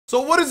So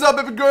what is up,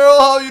 baby girl?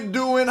 How you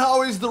doing?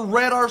 How is the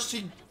Red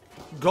RC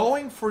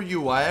going for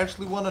you? I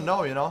actually want to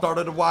know, you know.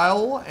 Started a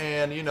while,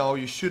 and you know,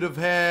 you should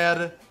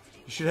have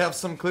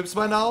some clips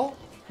by now.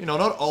 You know,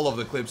 not all of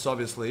the clips,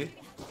 obviously,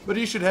 but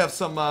you should have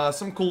some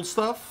cool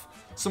stuff.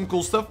 Some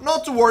cool stuff.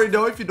 Not to worry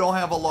though if you don't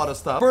have a lot of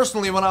stuff.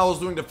 Personally, when I was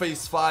doing the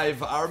Phase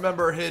 5, I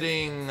remember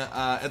hitting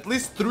at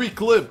least 3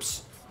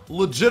 clips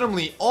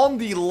legitimately on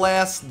the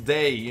last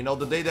day. You know,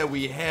 the day that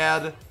we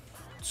had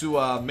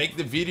to make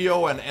the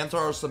video and enter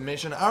our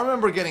submission. I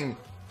remember getting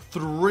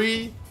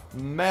 3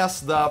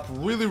 messed up,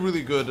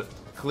 really good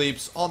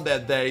clips on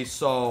that day.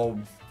 So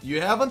you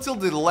have until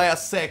the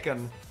last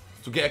second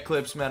to get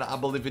clips, man. I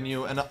believe in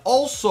you. And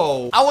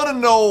also, I want to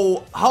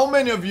know how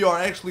many of you are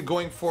actually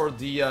going for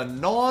the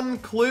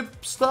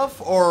non-clip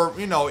stuff, or,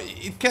 you know,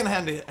 it can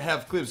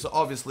have clips,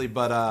 obviously,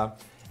 but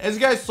as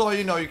you guys saw,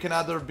 you know, you can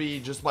either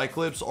be just by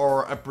clips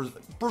or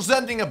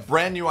presenting a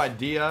brand new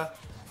idea.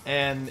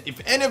 And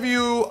if any of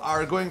you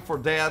are going for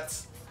that,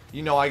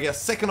 you know, I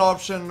guess second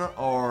option,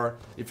 or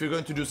if you're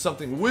going to do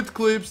something with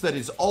clips that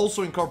is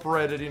also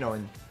incorporated, you know,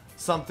 in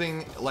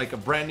something like a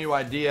brand new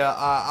idea,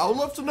 I would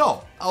love to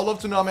know. I would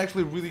love to know. I'm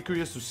actually really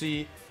curious to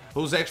see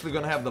who's actually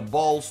gonna have the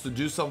balls to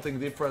do something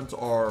different,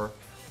 or,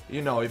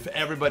 you know, if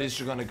everybody's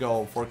just gonna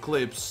go for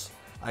clips,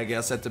 I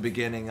guess, at the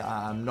beginning.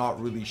 I'm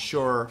not really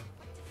sure.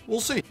 We'll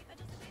see.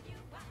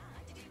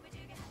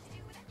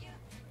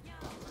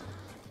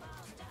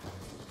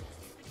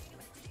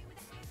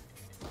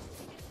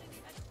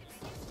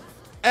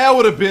 That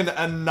would have been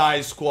a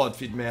nice squad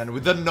feed, man.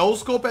 With the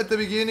no-scope at the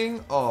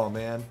beginning. Oh,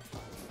 man.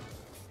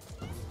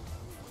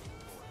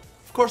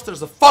 Of course,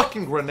 there's a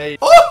fucking grenade.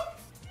 Oh!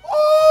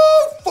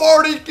 Oh!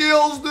 40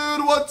 kills,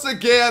 dude. Once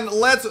again.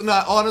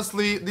 Nah,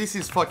 honestly, this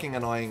is fucking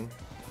annoying.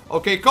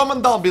 Okay,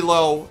 comment down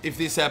below if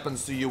this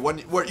happens to you.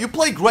 Where you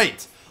play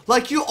great.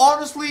 Like, you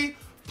honestly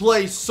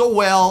play so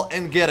well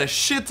and get a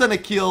shit ton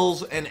of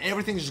kills and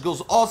everything just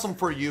goes awesome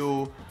for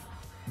you.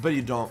 But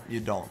you don't. You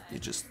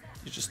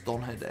just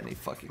don't hit any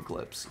fucking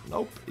clips.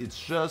 Nope.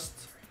 It's just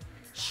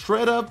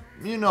straight up,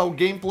 you know,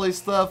 gameplay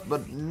stuff,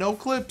 but no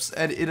clips,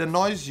 and it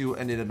annoys you,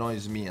 and it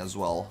annoys me as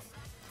well.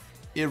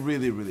 It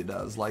really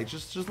does. Like,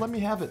 just let me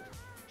have it.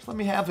 Just let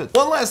me have it.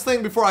 One last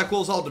thing before I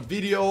close out the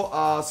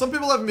video. Some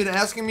people have been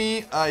asking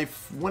me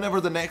if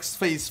whenever the next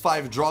Phase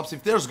 5 drops,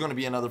 if there's gonna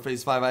be another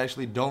Phase 5. I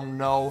actually don't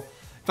know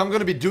if I'm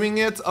gonna be doing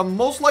it.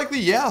 Most likely,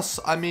 yes.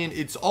 I mean,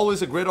 it's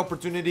always a great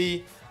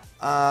opportunity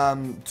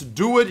to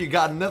do it. You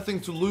got nothing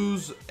to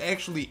lose.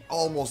 Actually,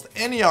 almost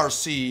any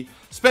RC,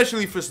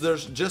 especially if they're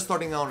just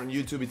starting out on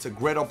YouTube, it's a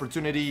great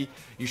opportunity.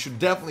 You should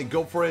definitely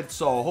go for it.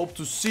 So hope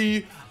to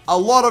see a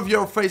lot of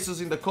your faces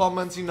in the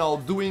comments, you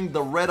know, doing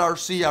the Red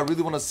RC. I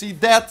really want to see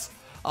that.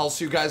 I'll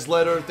see you guys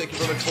later. Thank you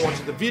very much for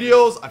watching the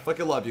videos. I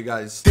fucking love you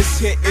guys. This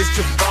hit is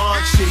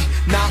Givenchy,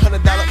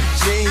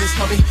 $900 jeans,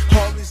 homie.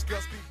 All these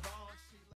girls be